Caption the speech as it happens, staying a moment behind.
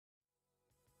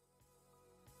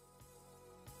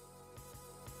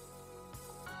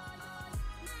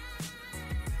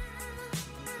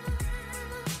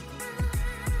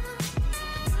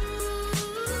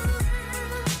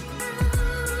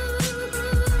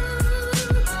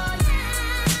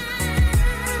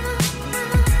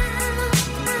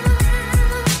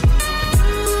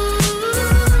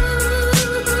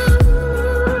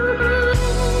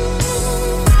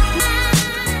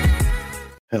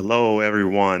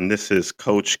everyone. This is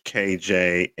Coach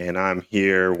KJ, and I'm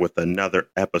here with another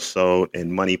episode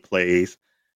in Money Plays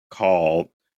called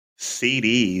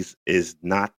CDs is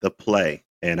Not the Play.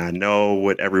 And I know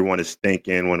what everyone is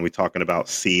thinking when we're talking about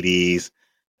CDs,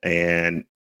 and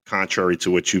contrary to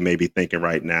what you may be thinking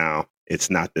right now, it's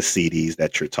not the CDs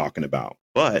that you're talking about.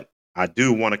 But I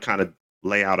do want to kind of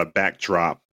lay out a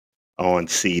backdrop on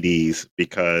CDs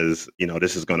because,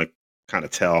 this is going to kind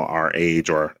of tell our age,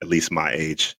 or at least my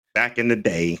age. Back in the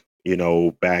day,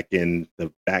 back in the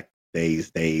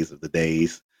days of the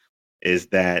days, is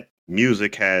that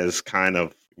music has kind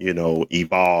of,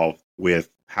 evolved with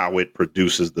how it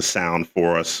produces the sound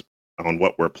for us on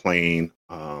what we're playing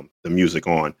the music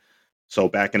on. So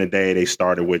back in the day, they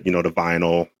started with, the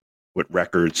vinyl with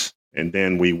records. And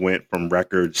then we went from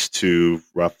records to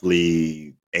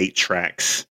roughly 8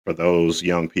 tracks. For those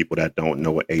young people that don't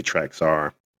know what 8 tracks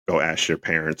are, go ask your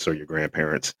parents or your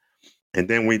grandparents. And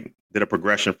then we did a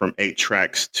progression from 8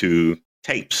 tracks to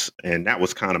tapes. And that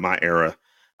was kind of my era.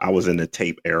 I was in the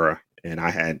tape era, and I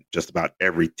had just about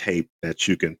every tape that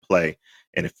you can play.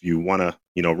 And if you want to,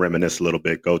 reminisce a little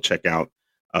bit, go check out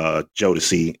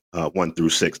Jodeci 1 through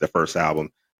 6, the first album.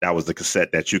 That was the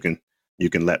cassette that you can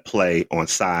let play on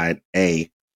side A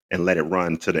and let it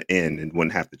run to the end and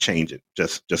wouldn't have to change it,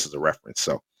 just as a reference.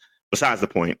 So besides the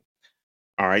point,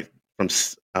 all right, from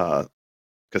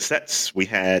cassettes, we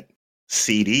had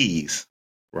CDs,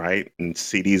 right? And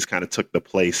CDs kind of took the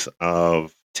place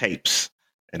of tapes.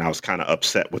 And I was kind of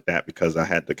upset with that because I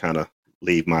had to kind of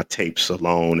leave my tapes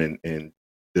alone and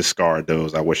discard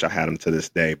those. I wish I had them to this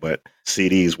day, but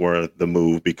CDs were the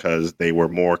move because they were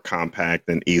more compact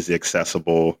and easy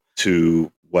accessible to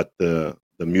what the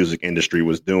music industry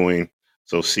was doing.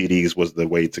 So CDs was the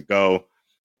way to go.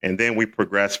 And then we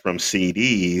progressed from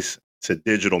CDs to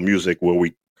digital music, where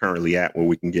we currently at, where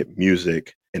we can get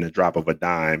music in a drop of a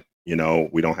dime. We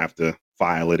don't have to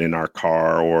file it in our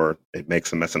car, or it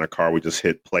makes a mess in our car. We just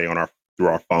hit play through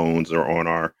our phones or on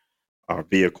our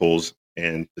vehicles,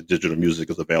 and the digital music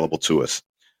is available to us.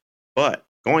 But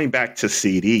going back to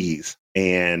CDs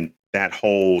and that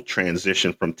whole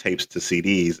transition from tapes to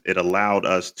CDs, it allowed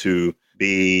us to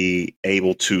be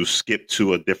able to skip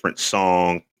to a different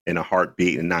song in a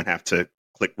heartbeat and not have to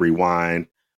click rewind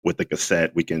with the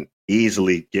cassette. We can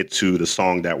easily get to the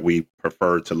song that we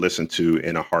prefer to listen to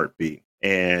in a heartbeat.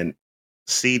 And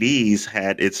CDs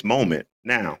had its moment.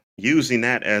 Now, using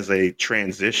that as a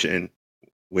transition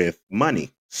with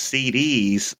money,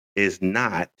 CDs is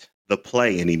not the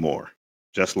play anymore,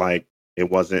 just like it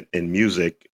wasn't in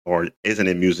music or isn't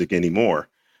in music anymore.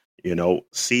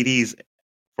 CDs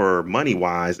for money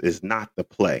wise is not the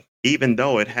play, even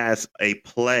though it has a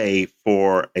play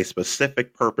for a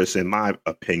specific purpose, in my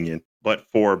opinion. But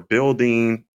for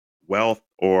building wealth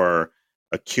or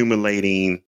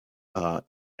accumulating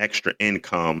extra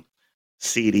income,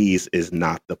 CDs is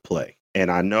not the play. And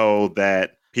I know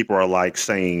that people are like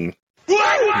saying,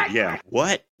 what? Yeah,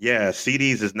 what? Yeah,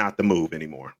 CDs is not the move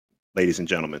anymore, ladies and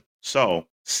gentlemen. So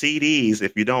CDs,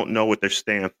 if you don't know what they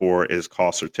stand for, is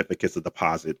called certificates of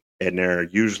deposit, and they're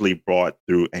usually brought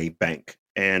through a bank.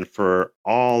 And for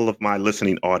all of my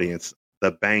listening audience,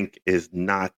 the bank is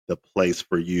not the place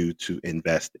for you to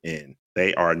invest in.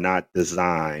 They are not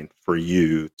designed for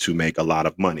you to make a lot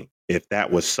of money. If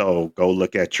that was so, go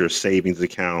look at your savings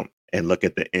account and look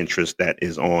at the interest that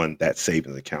is on that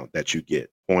savings account that you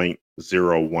get,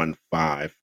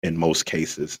 0.015 in most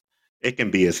cases. It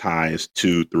can be as high as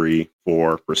 2, 3,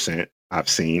 4% I've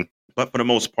seen. But for the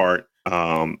most part,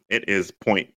 it is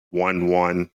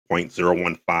 0.11,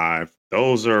 0.015.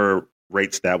 Those are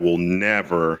rates that will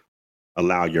never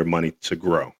allow your money to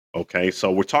grow. Okay,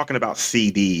 so we're talking about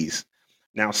CDs.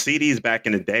 Now, CDs back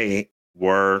in the day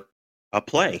were a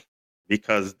play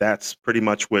because that's pretty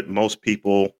much what most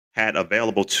people had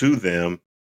available to them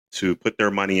to put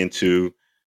their money into,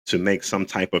 to make some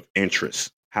type of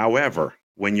interest. However,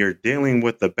 when you're dealing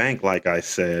with the bank, like I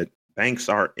said, banks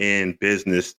are in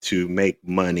business to make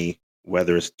money,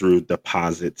 whether it's through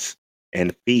deposits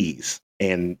and fees.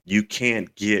 And you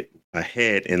can't get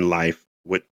ahead in life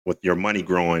with your money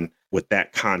growing with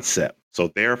that concept. So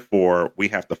therefore, we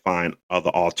have to find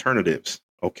other alternatives.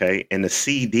 Okay. And the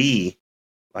CD,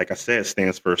 like I said,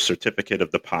 stands for certificate of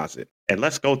deposit. And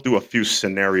let's go through a few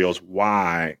scenarios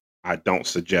why I don't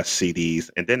suggest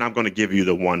CDs. And then I'm going to give you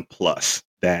the one plus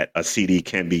that a CD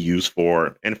can be used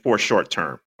for, and for short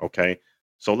term. Okay.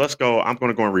 So let's go. I'm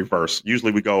going to go in reverse.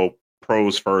 Usually we go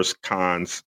pros first,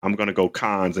 cons. I'm going to go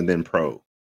cons and then pro,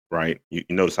 right? You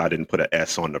notice I didn't put an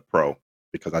S on the pro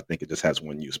because I think it just has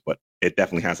one use, but it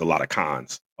definitely has a lot of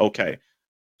cons. Okay.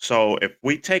 So if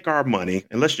we take our money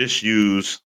and let's just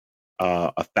use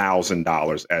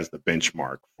 $1,000 as the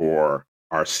benchmark for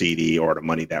our CD or the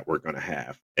money that we're going to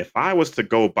have. If I was to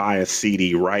go buy a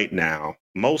CD right now,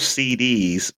 most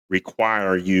CDs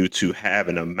require you to have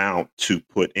an amount to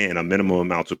put in, a minimum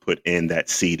amount to put in that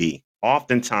CD.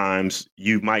 Oftentimes,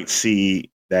 you might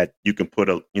see that you can put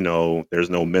there's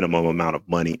no minimum amount of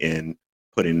money in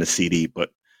putting the CD,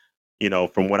 but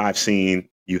from what I've seen,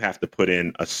 you have to put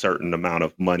in a certain amount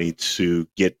of money to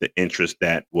get the interest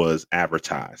that was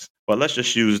advertised. But let's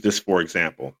just use this for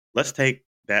example. Let's take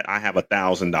that I have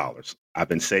 $1,000. I've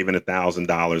been saving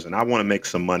 $1,000 and I want to make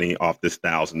some money off this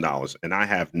 $1,000. And I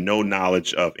have no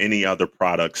knowledge of any other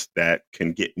products that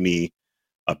can get me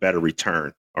a better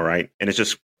return. All right. And it's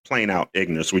just plain out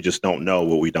ignorance. We just don't know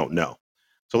what we don't know.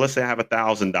 So let's say I have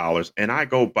 $1,000 and I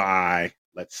go buy,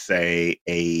 let's say,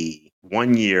 a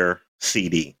 1-year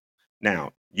CD.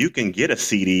 Now, you can get a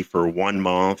CD for 1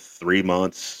 month, 3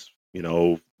 months,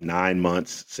 9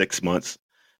 months, 6 months,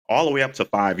 all the way up to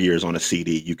 5 years on a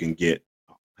CD. You can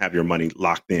have your money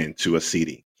locked into a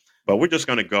CD. But we're just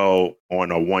going to go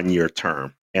on a 1-year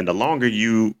term. And the longer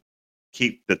you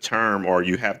keep the term or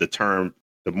you have the term,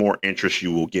 the more interest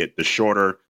you will get. The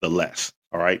shorter, the less.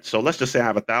 All right. So let's just say I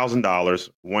have $1,000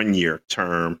 1-year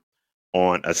term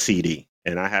on a CD,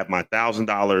 and I have my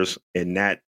 $1,000 in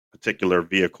that particular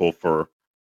vehicle for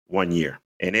 1 year,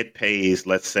 and it pays,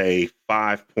 let's say,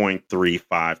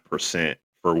 5.35%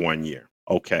 for 1 year.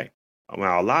 Okay.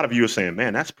 Well, a lot of you are saying,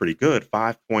 man, that's pretty good.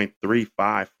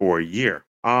 5.35 for a year.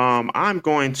 I'm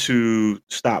going to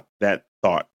stop that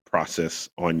thought process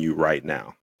on you right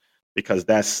now, because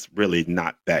that's really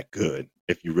not that good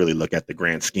if you really look at the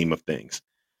grand scheme of things.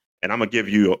 And I'm going to give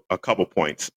you a couple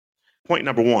points. Point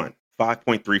number one,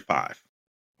 5.35.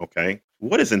 Okay.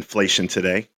 What is inflation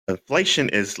today? Inflation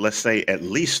is, let's say, at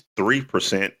least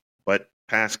 3%, but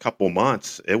past couple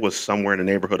months, it was somewhere in the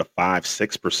neighborhood of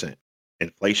 5-6%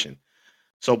 inflation.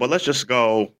 So, but let's just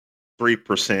go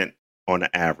 3% on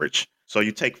the average. So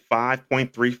you take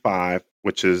 5.35,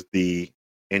 which is the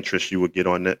interest you would get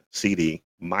on the CD,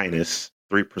 minus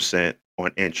 3%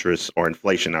 on interest, or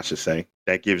inflation, I should say.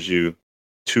 That gives you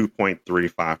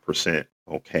 2.35%.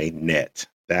 Okay, net.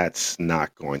 That's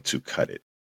not going to cut it.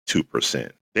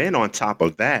 2%. Then on top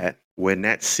of that, when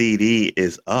that CD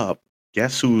is up,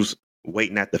 guess who's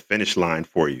waiting at the finish line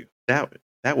for you? That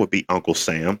would be Uncle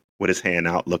Sam with his hand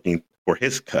out looking for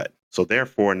his cut. So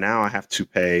therefore, now I have to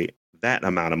pay that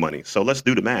amount of money. So let's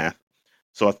do the math.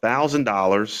 So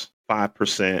 $1,000,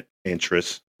 5%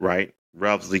 interest, right?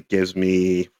 Roughly gives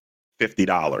me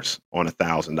 $50 on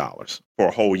 $1,000 for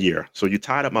a whole year. So you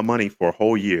tied up my money for a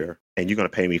whole year and you're going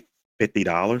to pay me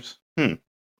 $50?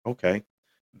 Okay.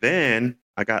 Then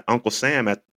I got Uncle Sam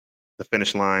at the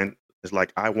finish line. Is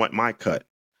like, I want my cut.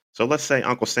 So let's say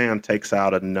Uncle Sam takes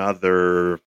out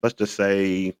another, let's just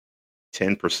say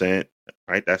 10%,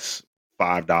 right? That's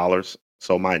 $5.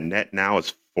 So my net now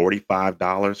is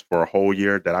 $45 for a whole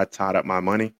year that I tied up my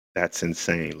money. That's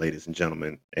insane, ladies and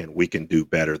gentlemen. And we can do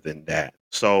better than that.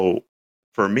 So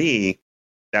for me,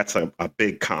 that's a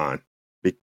big con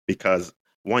because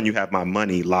one, you have my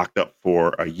money locked up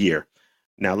for a year.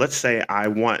 Now, let's say I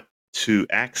want to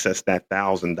access that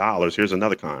 $1,000. Here's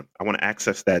another con. I want to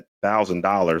access that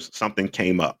 $1,000. Something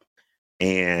came up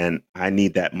and I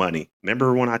need that money.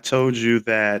 Remember when I told you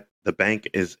that the bank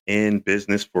is in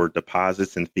business for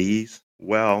deposits and fees?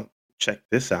 Well, check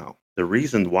this out. The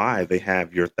reason why they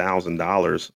have your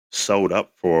 $1,000 sewed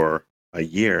up for a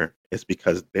year is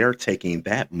because they're taking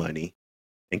that money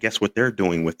and guess what they're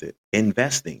doing with it?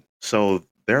 Investing. So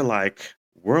they're like,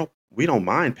 we don't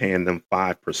mind paying them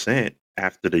 5%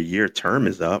 after the year term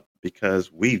is up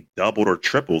because we've doubled or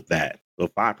tripled that. So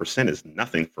 5% is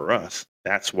nothing for us.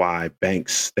 That's why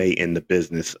banks stay in the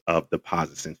business of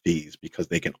deposits and fees, because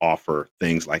they can offer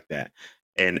things like that.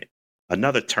 And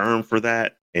another term for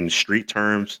that in street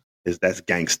terms is that's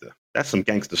gangster. That's some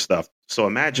gangster stuff. So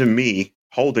imagine me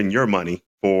holding your money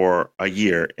for a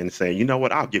year and saying, you know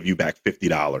what, I'll give you back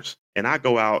 $50. And I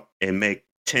go out and make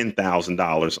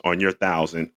 $10,000 on your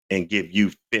 1,000 and give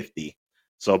you 50.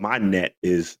 So my net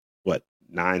is what,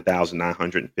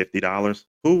 $9,950?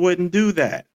 Who wouldn't do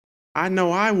that? I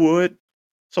know I would.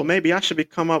 So maybe I should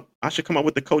come up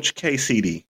with the Coach K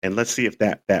CD and let's see if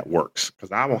that works.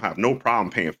 Because I won't have no problem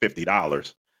paying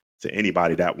 $50 to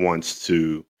anybody that wants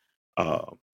to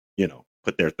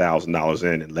put their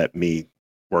 $1,000 in and let me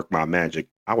work my magic.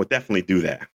 I would definitely do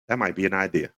that. That might be an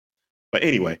idea. But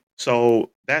anyway,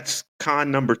 so that's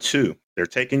con number 2. They're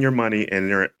taking your money and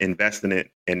they're investing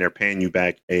it and they're paying you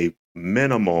back a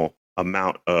minimal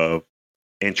amount of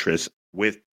interest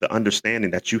with the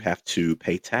understanding that you have to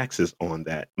pay taxes on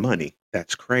that money.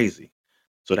 That's crazy.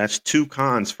 So that's two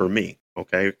cons for me.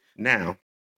 Okay. Now,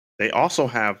 they also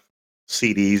have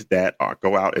CDs that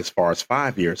go out as far as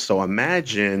 5 years. So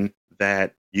imagine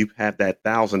that you have that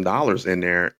 $1,000 in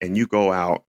there and you go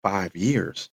out 5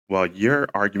 years. Well, your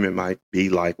argument might be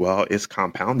like, well, it's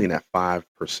compounding at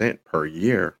 5% per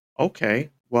year. Okay,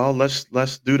 well,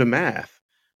 let's do the math.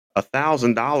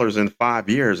 $1,000 in 5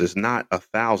 years is not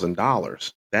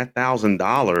 $1,000. That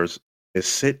 $1,000 is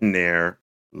sitting there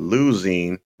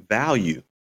losing value,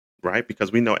 right?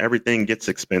 Because we know everything gets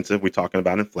expensive. We're talking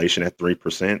about inflation at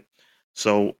 3%.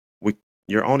 So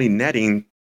you're only netting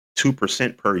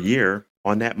 2% per year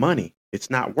on that money.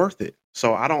 It's not worth it.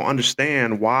 So I don't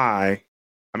understand why.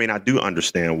 I mean, I do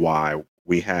understand why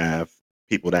we have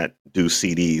people that do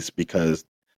CDs because,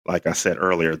 like I said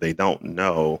earlier, they don't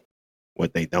know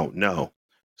what they don't know.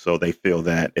 So they feel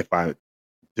that if I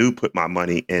do put my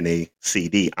money in a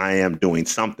CD, I am doing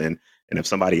something. And if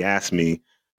somebody asks me,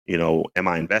 am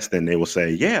I investing? They will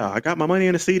say, yeah, I got my money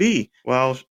in a CD.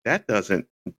 Well, that doesn't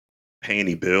pay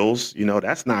any bills.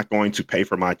 That's not going to pay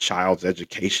for my child's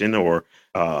education or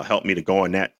help me to go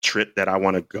on that trip that I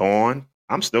want to go on.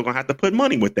 I'm still going to have to put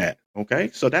money with that. Okay.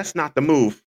 So that's not the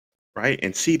move, right?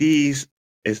 And CDs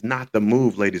is not the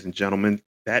move, ladies and gentlemen.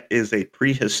 That is a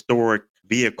prehistoric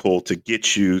vehicle to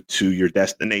get you to your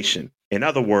destination. In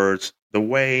other words, the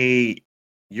way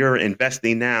you're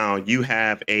investing now, you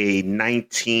have a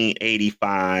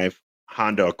 1985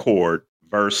 Honda Accord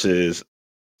versus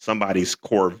somebody's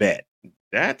Corvette.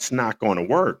 That's not going to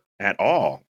work at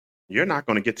all. You're not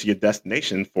going to get to your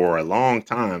destination for a long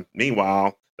time.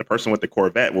 Meanwhile, the person with the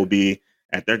Corvette will be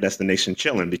at their destination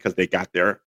chilling because they got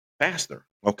there faster.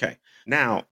 Okay.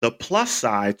 Now, the plus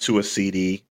side to a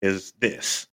CD is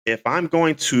this. If I'm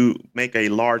going to make a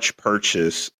large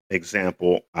purchase,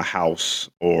 example, a house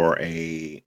or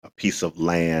a piece of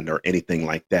land or anything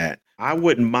like that, I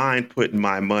wouldn't mind putting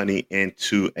my money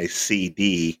into a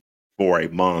CD for a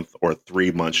month or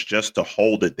 3 months just to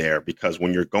hold it there. Because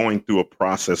when you're going through a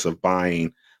process of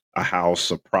buying a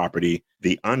house, a property,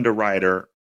 the underwriter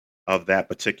of that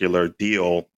particular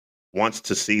deal wants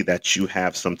to see that you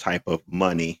have some type of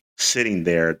money sitting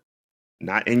there,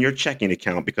 not in your checking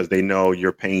account, because they know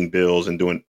you're paying bills and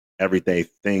doing everyday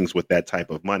things with that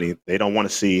type of money. They don't want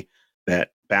to see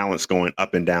that balance going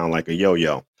up and down like a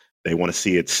yo-yo. They want to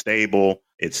see it stable.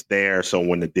 It's there. So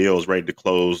when the deal is ready to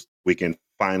close, we can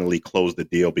finally close the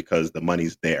deal because the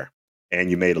money's there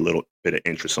and you made a little bit of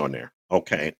interest on there.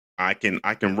 Okay. I can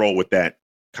roll with that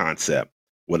concept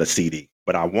with a CD,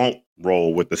 but I won't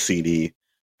roll with the CD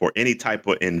for any type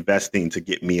of investing to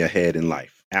get me ahead in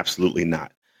life. Absolutely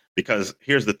not. Because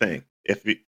here's the thing. If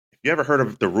you ever heard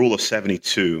of the rule of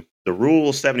 72, the rule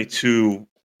of 72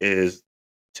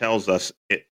 tells us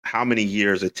how many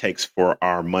years it takes for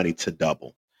our money to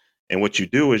double. And what you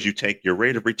do is you take your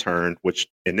rate of return, which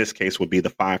in this case would be the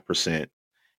 5%,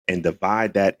 and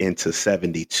divide that into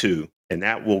 72. And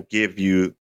that will give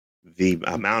you the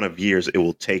amount of years it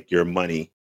will take your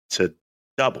money to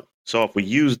double. So if we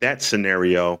use that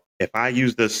scenario, if I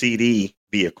use the CD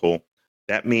vehicle,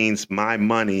 that means my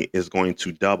money is going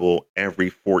to double every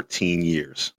 14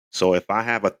 years. So if I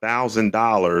have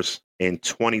 $1,000 in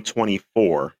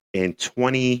 2024, in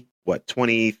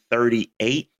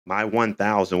 2038, my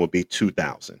 1,000 would be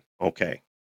 2,000. Okay,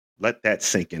 let that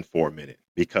sink in for a minute,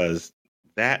 because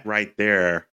that right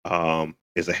there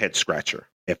is a head scratcher.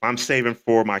 If I'm saving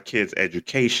for my kids'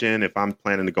 education, if I'm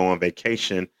planning to go on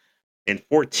vacation, in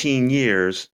 14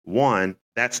 years, one,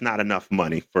 that's not enough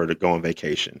money for to go on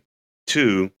vacation.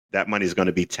 Two, that money is going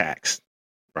to be taxed,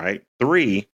 right?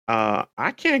 Three,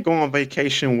 I can't go on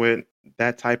vacation with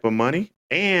that type of money.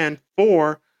 And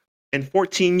four, in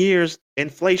 14 years,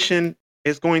 inflation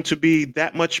is going to be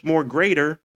that much more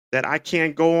greater that I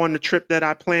can't go on the trip that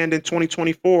I planned in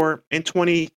 2024 in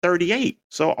 2038.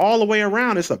 So all the way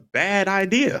around, it's a bad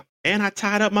idea. And I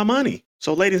tied up my money.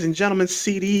 So ladies and gentlemen,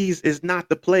 CDs is not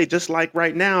the play. Just like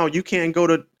right now, you can't go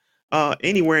to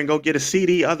anywhere and go get a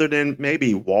CD other than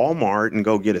maybe Walmart and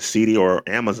go get a CD, or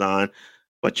Amazon.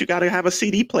 But you got to have a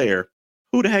CD player.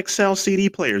 Who the heck sells CD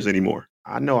players anymore?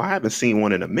 I know I haven't seen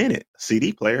one in a minute,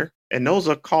 CD player. And those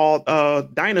are called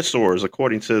dinosaurs,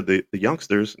 according to the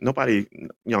youngsters.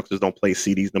 Youngsters don't play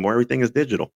CDs no more. Everything is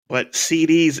digital. But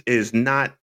CDs is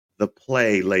not the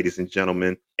play, ladies and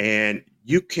gentlemen. And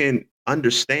you can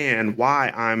understand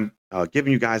why I'm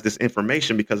giving you guys this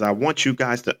information, because I want you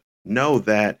guys to know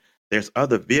that there's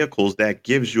other vehicles that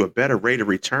gives you a better rate of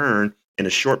return in a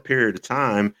short period of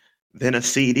time than a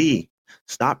CD.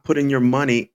 Stop putting your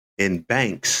money in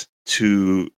banks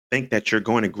to think that you're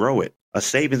going to grow it. A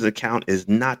savings account is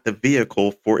not the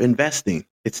vehicle for investing.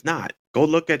 It's not. Go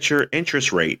look at your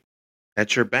interest rate.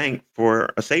 at your bank for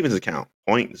a savings account.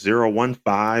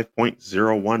 0.015,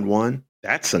 0.011.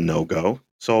 That's a no-go.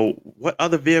 So what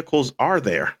other vehicles are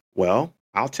there? Well,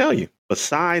 I'll tell you.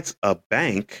 Besides a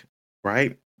bank,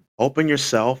 right? Open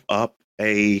yourself up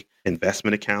a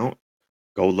investment account.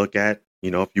 Go look at,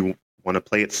 if you want to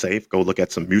play it safe, go look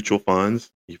at some mutual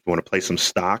funds. If you want to play some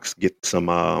stocks, get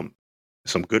some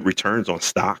good returns on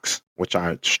stocks, which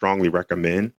I strongly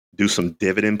recommend. Do some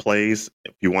dividend plays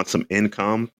if you want some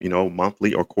income,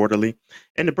 monthly or quarterly.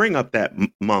 And to bring up that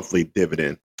monthly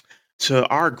dividend to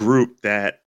our group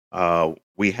that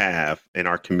we have in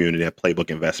our community at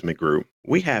Playbook Investment Group,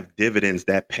 we have dividends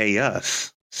that pay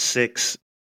us 6,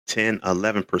 10,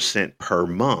 11% per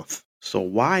month. So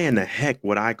why in the heck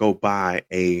would I go buy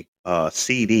a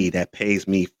CD that pays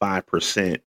me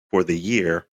 5% for the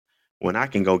year when I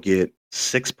can go get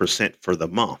 6% for the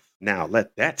month? Now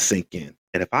let that sink in.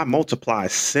 And if I multiply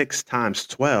 6 times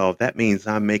 12, that means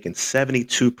I'm making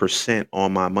 72%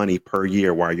 on my money per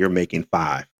year while you're making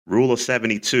 5. Rule of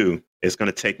 72 is going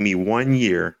to take me 1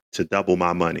 year to double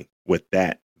my money with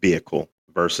that vehicle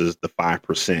versus the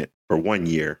 5% for 1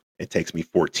 year. It takes me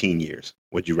 14 years.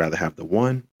 Would you rather have the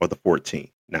 1 or the 14?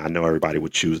 Now, I know everybody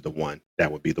would choose the 1.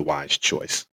 That would be the wise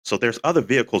choice. So there's other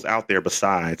vehicles out there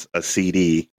besides a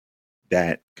CD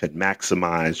that could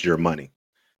maximize your money.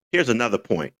 Here's another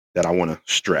point that I want to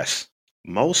stress.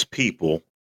 Most people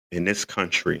in this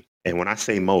country, and when I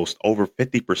say most, over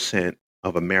 50%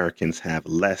 of Americans have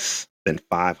less than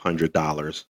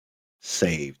 $500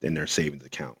 saved in their savings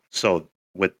account. So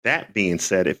with that being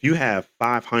said, if you have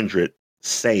 500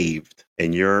 saved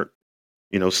in your,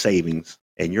 savings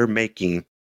and you're making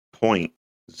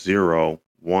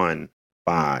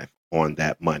 0.015 on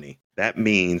that money, that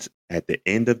means at the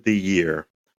end of the year,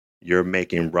 you're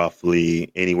making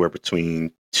roughly anywhere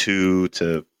between $2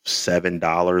 to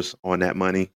 $7 on that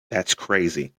money. That's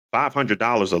crazy.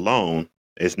 $500 alone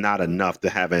is not enough to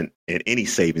have in any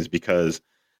savings because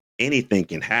anything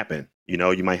can happen.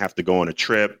 You might have to go on a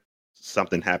trip.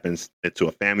 Something happens to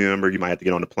a family member. You might have to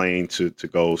get on a plane to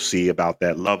go see about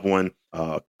that loved one.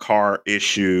 Car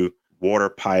issue, water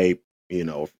pipe.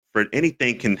 For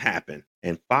anything can happen.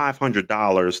 And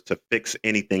 $500 to fix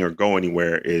anything or go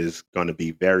anywhere is going to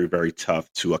be very, very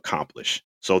tough to accomplish.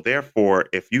 So therefore,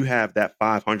 if you have that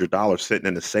 $500 sitting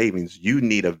in the savings, you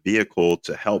need a vehicle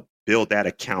to help build that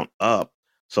account up.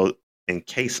 So in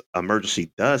case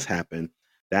emergency does happen,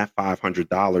 that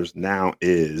 $500 now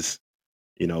is,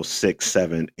 $600,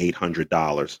 $700,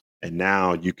 $800. And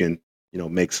now you can,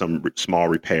 make some small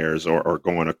repairs or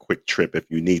go on a quick trip if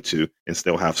you need to and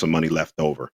still have some money left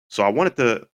over. So I wanted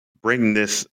to bring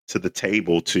this to the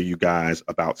table to you guys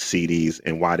about CDs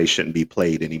and why they shouldn't be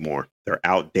played anymore. They're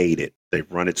outdated.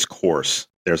 They've run its course.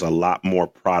 There's a lot more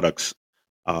products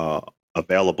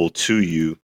available to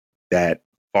you that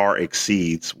far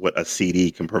exceeds what a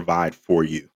CD can provide for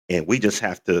you. And we just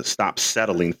have to stop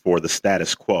settling for the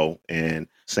status quo and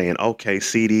saying, okay,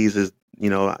 CDs is,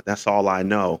 that's all I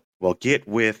know. Well, get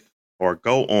with or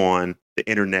go on the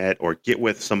internet or get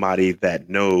with somebody that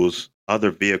knows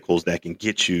other vehicles that can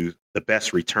get you the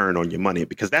best return on your money,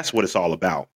 because that's what it's all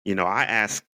about. I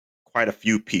ask quite a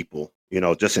few people,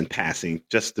 just in passing,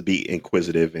 just to be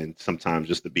inquisitive and sometimes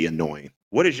just to be annoying.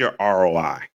 What is your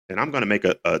ROI? And I'm going to make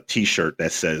a t-shirt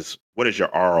that says, what is your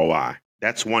ROI?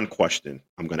 That's one question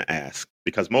I'm going to ask,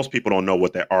 because most people don't know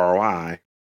what their ROI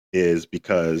is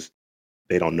because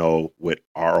they don't know what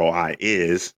ROI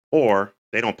is, or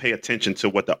they don't pay attention to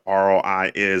what the ROI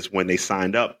is when they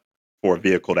signed up for a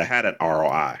vehicle that had an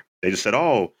ROI. They just said,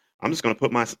 oh, I'm just going to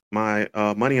put my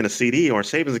money in a CD or a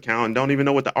savings account and don't even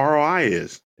know what the ROI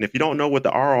is. And if you don't know what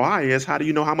the ROI is, how do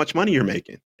you know how much money you're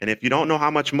making? And if you don't know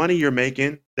how much money you're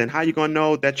making, then how are you going to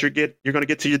know that you're going to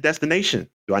get to your destination?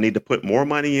 Do I need to put more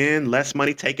money in, less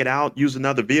money, take it out, use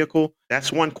another vehicle?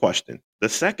 That's one question. The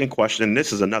second question,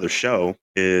 this is another show,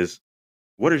 is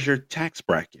what is your tax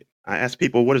bracket? I ask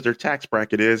people what is their tax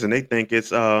bracket is, and they think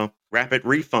it's a rapid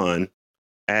refund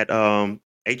at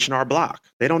H&R Block.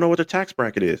 They don't know what their tax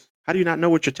bracket is. How do you not know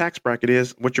what your tax bracket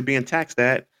is, what you're being taxed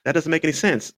at? That doesn't make any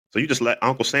sense. So you just let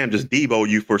Uncle Sam just debo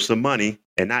you for some money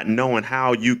and not knowing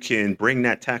how you can bring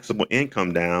that taxable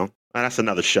income down. That's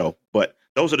another show. But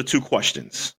those are the two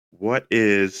questions. What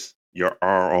is your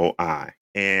ROI?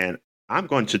 And I'm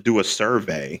going to do a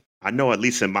survey. I know at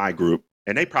least in my group,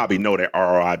 and they probably know their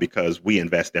ROI because we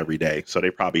invest every day. So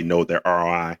they probably know their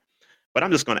ROI. But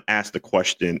I'm just going to ask the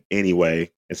question anyway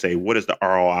and say, what is the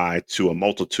ROI to a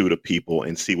multitude of people,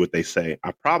 and see what they say.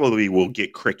 I probably will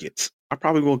get crickets.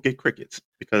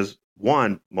 Because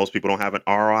one, most people don't have an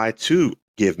ROI to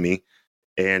give me.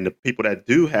 And the people that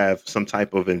do have some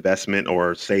type of investment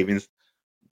or savings,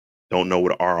 don't know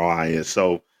what ROI is.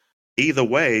 So either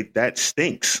way, that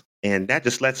stinks. And that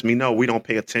just lets me know we don't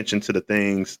pay attention to the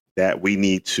things that we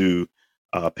need to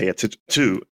pay attention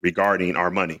to regarding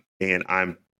our money. And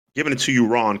I'm giving it to you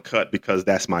raw and cut because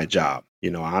that's my job.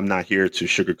 I'm not here to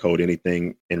sugarcoat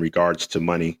anything in regards to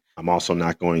money. I'm also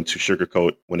not going to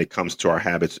sugarcoat when it comes to our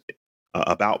habits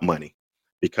about money,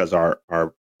 because our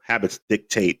habits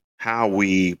dictate how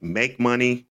we make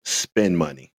money, spend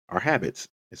money. Our habits.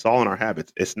 It's all in our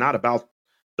habits. It's not about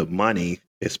the money.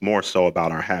 It's more so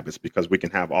about our habits, because we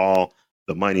can have all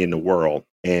the money in the world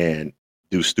and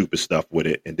do stupid stuff with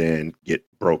it and then get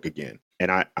broke again.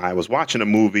 And I was watching a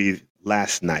movie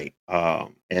last night,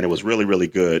 and it was really, really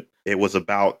good. It was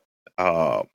about,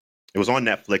 it was on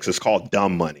Netflix. It's called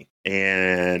Dumb Money.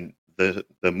 And the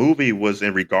movie was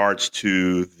in regards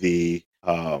to the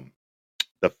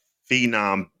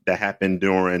phenom that happened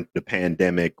during the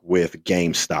pandemic with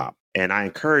GameStop. And I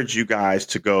encourage you guys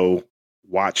to go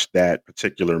watch that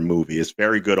particular movie. It's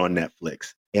very good on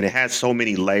Netflix. And it has so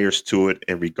many layers to it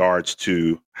in regards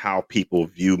to how people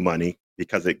view money,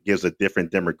 because it gives a different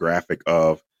demographic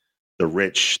of the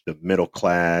rich, the middle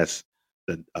class,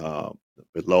 the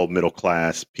low middle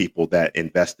class people that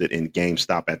invested in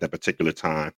GameStop at that particular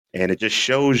time. And it just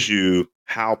shows you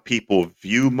how people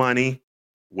view money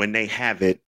when they have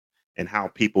it and how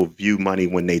people view money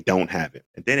when they don't have it.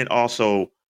 And then it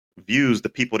also views the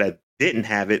people that didn't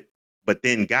have it, but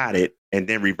then got it and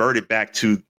then reverted back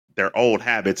to their old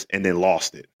habits and then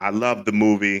lost it. I loved the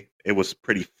movie. It was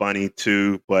pretty funny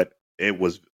too, but it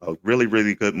was a really,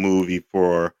 really good movie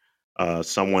for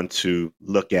someone to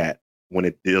look at when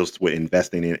it deals with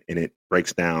investing in, and it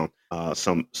breaks down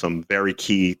some very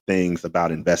key things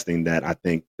about investing that I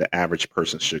think the average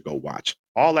person should go watch.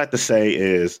 All that to say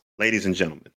is, ladies and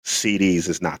gentlemen, CDs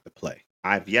is not the play.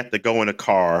 I've yet to go in a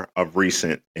car of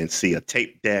recent and see a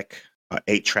tape deck, an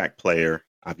 8-track player.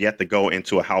 I've yet to go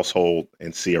into a household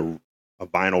and see a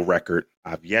vinyl record.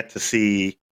 I've yet to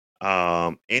see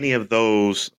any of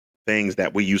those things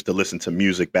that we used to listen to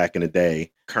music back in the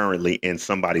day currently in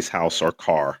somebody's house or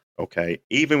car. Okay.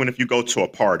 Even when if you go to a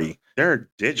party, they're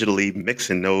digitally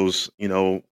mixing those,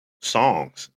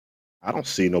 songs. I don't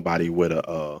see nobody with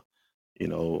a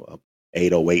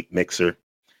 808 mixer,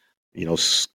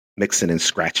 mixing and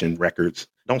scratching records.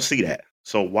 Don't see that.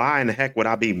 So why in the heck would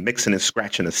I be mixing and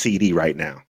scratching a CD right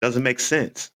now? Doesn't make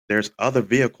sense. There's other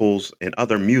vehicles and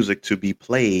other music to be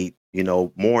played,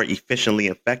 more efficiently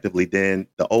and effectively than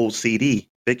the old CD,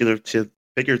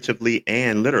 figuratively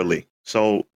and literally.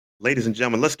 So, ladies and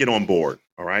gentlemen, let's get on board.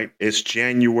 All right. It's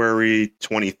January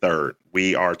 23rd.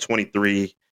 We are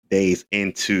 23 days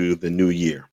into the new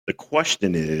year. The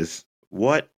question is,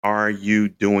 what are you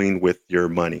doing with your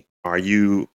money? Are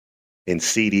you in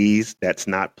CDs that's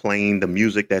not playing the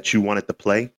music that you wanted to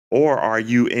play? Or are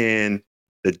you in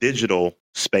the digital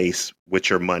space with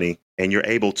your money and you're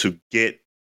able to get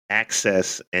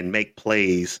access and make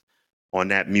plays on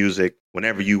that music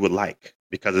whenever you would like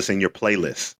because it's in your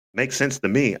playlist? Makes sense to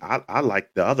me. I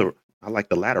like the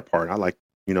latter part. I like,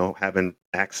 having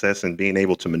access and being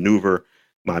able to maneuver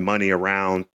my money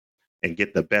around and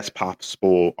get the best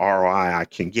possible ROI I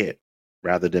can get,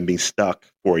 rather than being stuck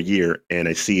for a year in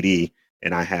a CD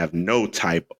and I have no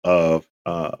type of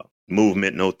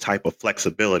movement, no type of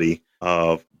flexibility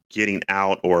of getting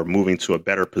out or moving to a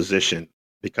better position.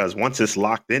 Because once it's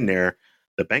locked in there,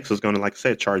 the banks is going to, like I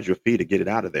said, charge you a fee to get it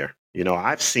out of there.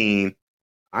 I've seen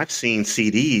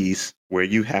CDs where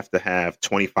you have to have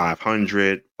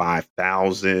 2,500,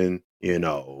 5,000,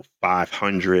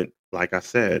 500. Like I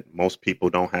said, most people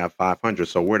don't have 500.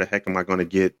 So where the heck am I going to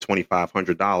get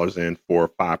 $2,500 in for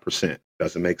 5%?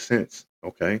 Doesn't make sense.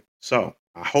 Okay. So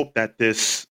I hope that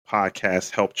this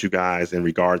podcast helped you guys in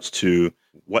regards to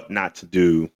what not to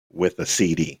do with a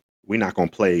CD. We're not going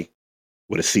to play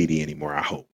with a CD anymore, I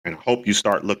hope. And I hope you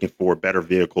start looking for better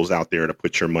vehicles out there to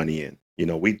put your money in.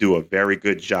 We do a very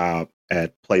good job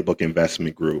at Playbook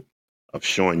Investment Group of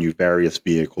showing you various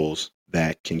vehicles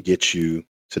that can get you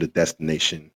to the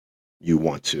destination you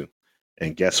want to.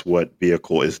 And guess what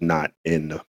vehicle is not in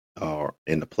the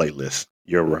playlist?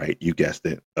 You're right. You guessed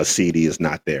it. A CD is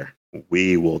not there.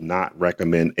 We will not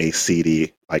recommend a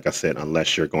CD, like I said,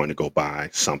 unless you're going to go buy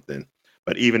something.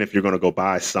 But even if you're going to go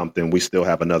buy something, we still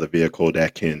have another vehicle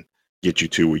that can get you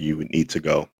to where you need to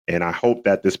go. And I hope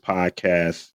that this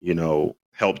podcast,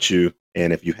 helped you.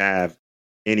 And if you have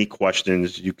any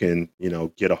questions, you can,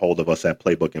 get a hold of us at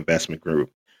Playbook Investment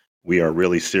Group. We are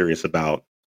really serious about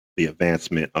the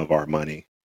advancement of our money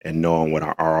and knowing what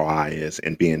our ROI is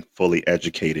and being fully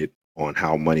educated on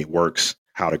how money works,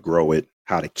 how to grow it,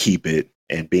 how to keep it,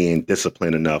 and being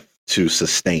disciplined enough to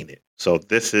sustain it. So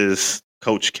this is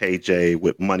Coach KJ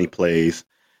with Money Plays,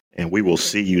 and we will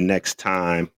see you next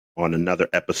time on another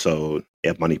episode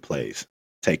of Money Plays.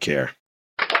 Take care.